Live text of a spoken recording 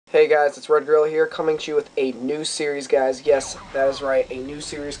Hey guys, it's Red Gorilla here, coming to you with a new series, guys. Yes, that is right, a new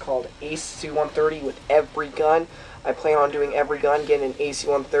series called AC130 with every gun. I plan on doing every gun, getting an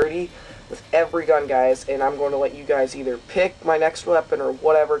AC130 with every gun, guys, and I'm going to let you guys either pick my next weapon or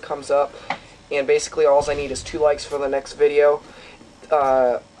whatever comes up. And basically, all I need is 2 likes for the next video.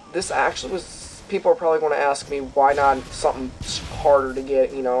 This actually was, people are probably going to ask me why not something harder to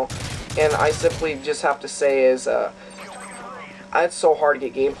get, you know. And I simply just have to say is, it's so hard to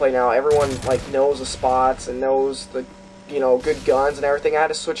get gameplay now. Everyone knows the spots and knows the good guns and everything. I had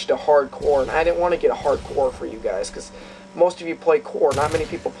to switch to hardcore, and I didn't want to get a hardcore for you guys because most of you play core. Not many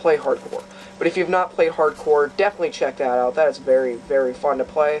people play hardcore. But if you've not played hardcore, definitely check that out. That is very, very fun to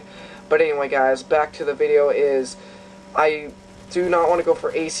play. But anyway, guys, back to the video is I do not want to go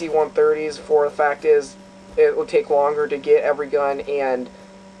for AC130s. For the fact is, it will take longer to get every gun, and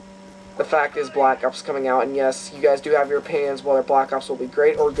the fact is Black Ops coming out, and yes, you guys do have your opinions whether Black Ops will be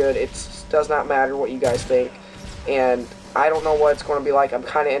great or good. It does not matter what you guys think, and I don't know what it's going to be like. I'm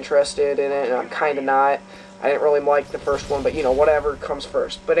kind of interested in it, and I'm kind of not. I didn't really like the first one, but whatever comes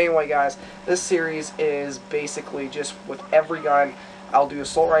first. But anyway, guys, this series is basically just with every gun. I'll do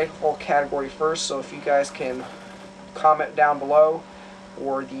assault rifle category first, so if you guys can comment down below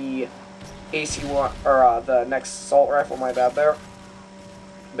for the AC1 or the next assault rifle, my bad there.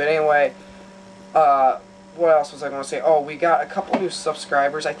 But anyway, what else was I going to say? Oh, we got a couple new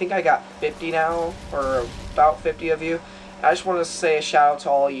subscribers. I think I got 50 now, or about 50 of you. I just wanted to say a shout out to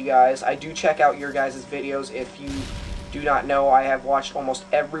all of you guys. I do check out your guys' videos. If you do not know, I have watched almost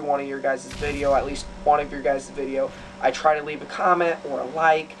every one of your guys' video, at least one of your guys' video. I try to leave a comment or a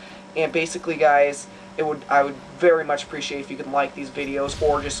like, and basically, guys, I would very much appreciate if you could like these videos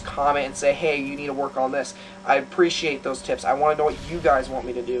or just comment and say, hey, you need to work on this. I appreciate those tips. I want to know what you guys want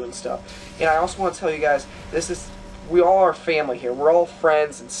me to do and stuff. And I also want to tell you guys, we all are family here. We're all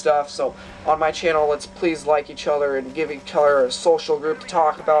friends and stuff. So on my channel, let's please like each other and give each other a social group to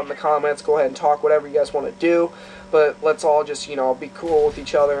talk about in the comments. Go ahead and talk whatever you guys want to do. But let's all just, be cool with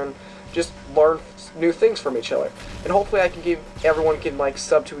each other and just learn new things from each other. And hopefully everyone can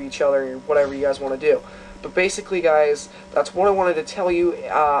sub to each other and whatever you guys want to do. But basically, guys, that's what I wanted to tell you.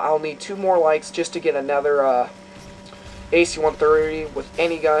 I'll need 2 more likes just to get another AC130 with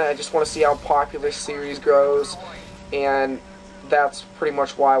any gun. I just want to see how popular this series grows, and that's pretty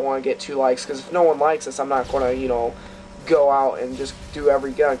much why I want to get 2 likes, because if no one likes this, I'm not going to, go out and just do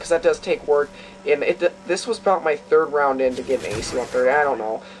every gun, because that does take work. And this was about my 3rd round in to get an AC130. I don't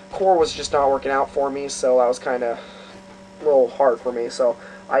know. Core was just not working out for me, so that was kind of a little hard for me. So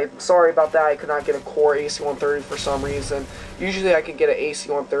I'm sorry about that. I could not get a core AC130 for some reason. Usually I can get an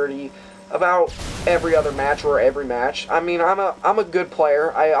AC130 about every other match or every match. I mean, I'm a good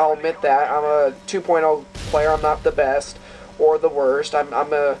player. I'll admit that. I'm a 2.0 player. I'm not the best or the worst. I'm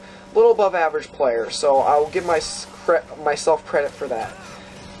a little above average player, so I'll give myself credit for that.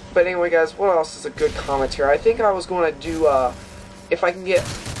 But anyway, guys, what else is a good commentary? I think I was going to do, if I can get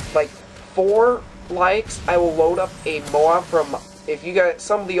 4 likes, I will load up a MOAB from, if you guys,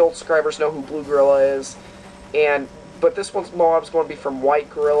 some of the old subscribers know who Blue Gorilla is, but this one's MOAB is going to be from White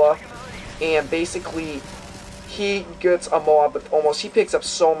Gorilla, and basically, he gets a MOAB with he picks up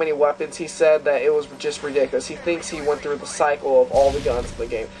so many weapons, he said, that it was just ridiculous. He thinks he went through the cycle of all the guns in the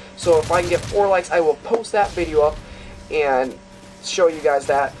game. So if I can get 4 likes, I will post that video up and show you guys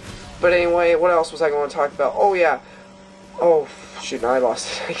that. But anyway, what else was I going to talk about? Oh yeah. Oh shoot, now I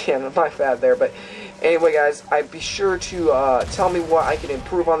lost it again. My bad there. But anyway, guys, be sure to tell me what I can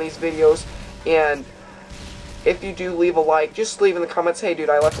improve on these videos, and if you do leave a like, just leave in the comments, hey dude,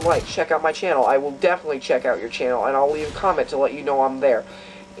 I left a like, check out my channel. I will definitely check out your channel, and I'll leave a comment to let you know I'm there.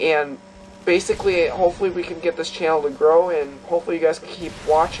 And basically, hopefully we can get this channel to grow, and hopefully you guys can keep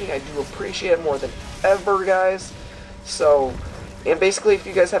watching. I do appreciate it more than ever, guys. So, and basically, if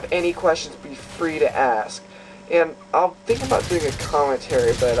you guys have any questions, be free to ask. And I'll think about doing a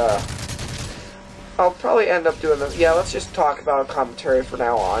commentary, but I'll probably end up doing this. Yeah, let's just talk about a commentary from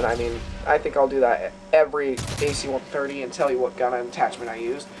now on. I mean, I think I'll do that every AC130 and tell you what gun and attachment I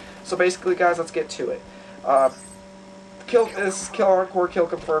used. So basically, guys, let's get to it. This is kill hardcore, kill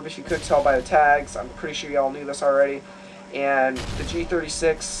confirmed, if you could tell by the tags. I'm pretty sure y'all knew this already. And the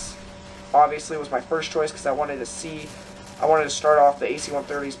G36 obviously was my first choice because I wanted to start off the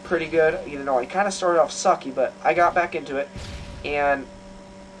AC130s pretty good, even though I kind of started off sucky, but I got back into it. And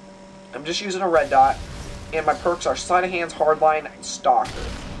I'm just using a red dot, and my perks are sleight of hands, hardline, and stalker.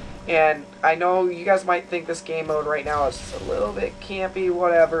 And I know you guys might think this game mode right now is a little bit campy,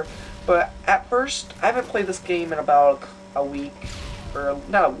 whatever, but at first, I haven't played this game in about a week, or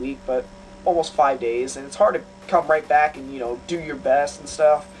not a week, but almost 5 days, and it's hard to come right back and, do your best and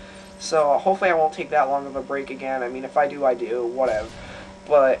stuff. So hopefully I won't take that long of a break again. I mean, if I do, I do, whatever.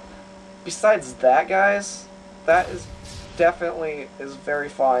 But besides that, guys, that is definitely is very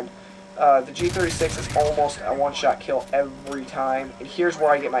fun. The G36 is almost a one-shot kill every time. And here's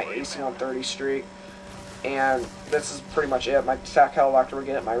where I get my AC130 streak. And this is pretty much it. My Sack Helicopter will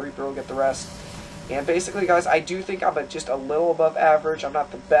get it, my Reaper will get the rest. And basically, guys, I do think I'm just a little above average. I'm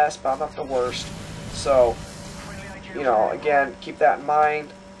not the best, but I'm not the worst. So, you know, again, keep that in mind.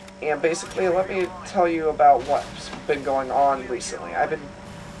 And basically, let me tell you about what's been going on recently.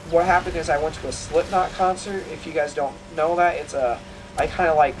 What happened is I went to a Slipknot concert. If you guys don't know that, I kind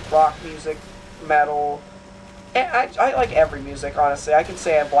of like rock music, metal. And I like every music, honestly. I can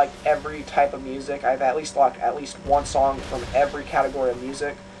say I've liked every type of music. I've at least liked at least one song from every category of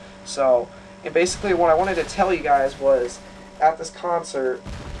music. So, and basically what I wanted to tell you guys was, at this concert,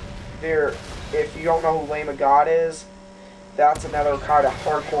 if you don't know who Lamb of God is, that's another kind of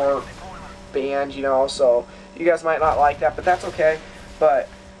hardcore band, you know, so you guys might not like that, but that's okay. But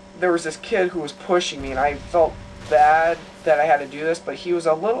there was this kid who was pushing me, and I felt bad that I had to do this, but he was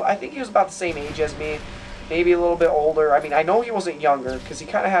I think he was about the same age as me, maybe a little bit older. I mean, I know he wasn't younger, because he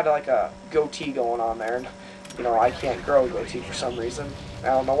kind of had like a goatee going on there, and, you know, I can't grow a goatee for some reason. I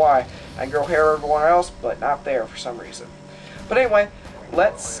don't know why. I grow hair everywhere else, but not there for some reason. But anyway,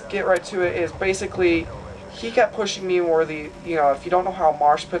 let's get right to it. Is basically, he kept pushing me where you know, if you don't know how a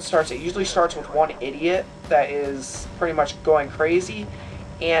mosh pit starts, it usually starts with one idiot that is pretty much going crazy,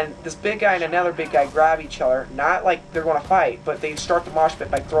 and this big guy and another big guy grab each other, not like they're going to fight, but they start the mosh pit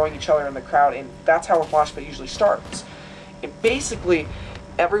by throwing each other in the crowd, and that's how a mosh pit usually starts. And basically,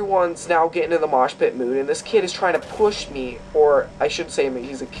 everyone's now getting in the mosh pit mood, and this kid is trying to push me, or I should say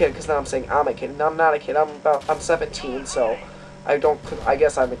he's a kid, because now I'm saying I'm a kid, and I'm not a kid. I'm 17, so I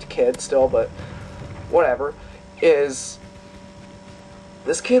guess I'm a kid still, but whatever. Is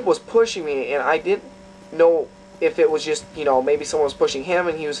this kid was pushing me, and I didn't know if it was just, you know, maybe someone was pushing him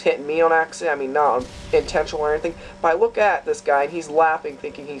and he was hitting me on accident. I mean, not intentional or anything, but I look at this guy and he's laughing,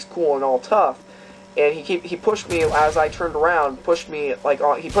 thinking he's cool and all tough, and he pushed me as I turned around, pushed me like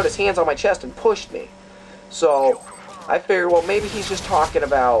he put his hands on my chest and pushed me. So I figured, well, maybe he's just talking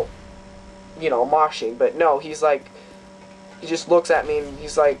about, you know, moshing, but no, he's like, he just looks at me and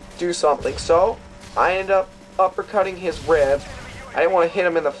he's like, do something. So I ended up uppercutting his rib. I didn't want to hit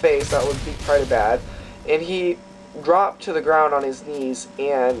him in the face, that would be pretty bad, and he dropped to the ground on his knees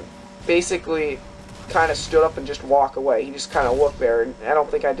and basically kind of stood up and just walked away. He just kind of looked there, and I don't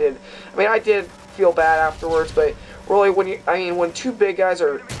think I did. I mean, I did feel bad afterwards, but really, when two big guys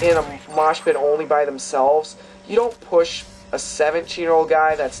are in a mosh pit only by themselves, you don't push a 17-year-old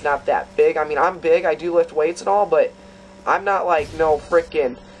guy that's not that big. I mean, I'm big, I do lift weights and all, but I'm not like no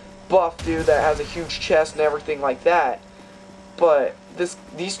freaking buff dude that has a huge chest and everything like that. But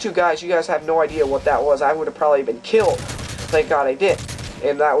these two guys, you guys have no idea what that was. I would have probably been killed. Thank God I did.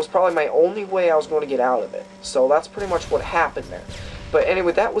 And that was probably my only way I was going to get out of it. So that's pretty much what happened there. But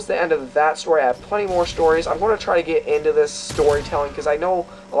anyway, that was the end of that story. I have plenty more stories. I'm going to try to get into this storytelling because I know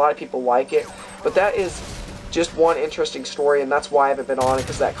a lot of people like it. But that is just one interesting story, and that's why I haven't been on it,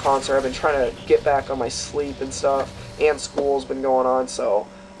 because that concert. I've been trying to get back on my sleep and stuff, and school's been going on, so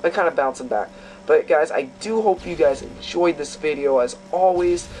I'm kind of bouncing back. But guys, I do hope you guys enjoyed this video as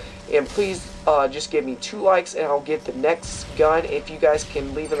always, and please just give me 2 likes and I'll get the next gun. If you guys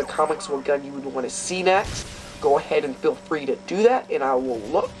can leave in the comments what gun you would want to see next, go ahead and feel free to do that, and I will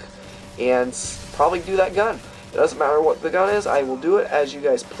look and probably do that gun. It doesn't matter what the gun is, I will do it as you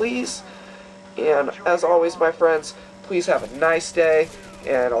guys please. And as always, my friends, please have a nice day,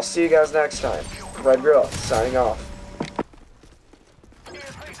 and I'll see you guys next time. Red Gorilla, signing off.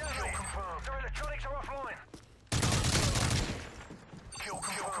 Kill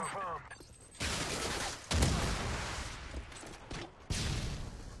confirmed.